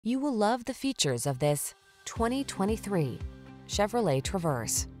You will love the features of this 2023 Chevrolet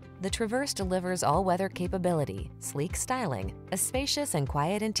Traverse. The Traverse delivers all-weather capability, sleek styling, a spacious and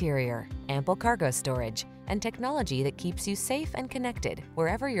quiet interior, ample cargo storage, and technology that keeps you safe and connected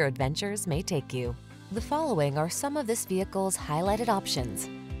wherever your adventures may take you. The following are some of this vehicle's highlighted options: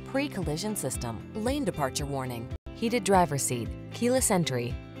 pre-collision system, lane departure warning, heated driver's seat, keyless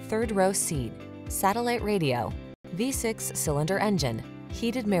entry, third row seat, satellite radio, V6 cylinder engine,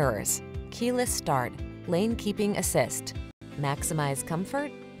 heated mirrors, keyless start, lane keeping assist. Maximize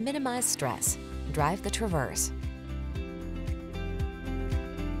comfort, minimize stress. Drive the Traverse.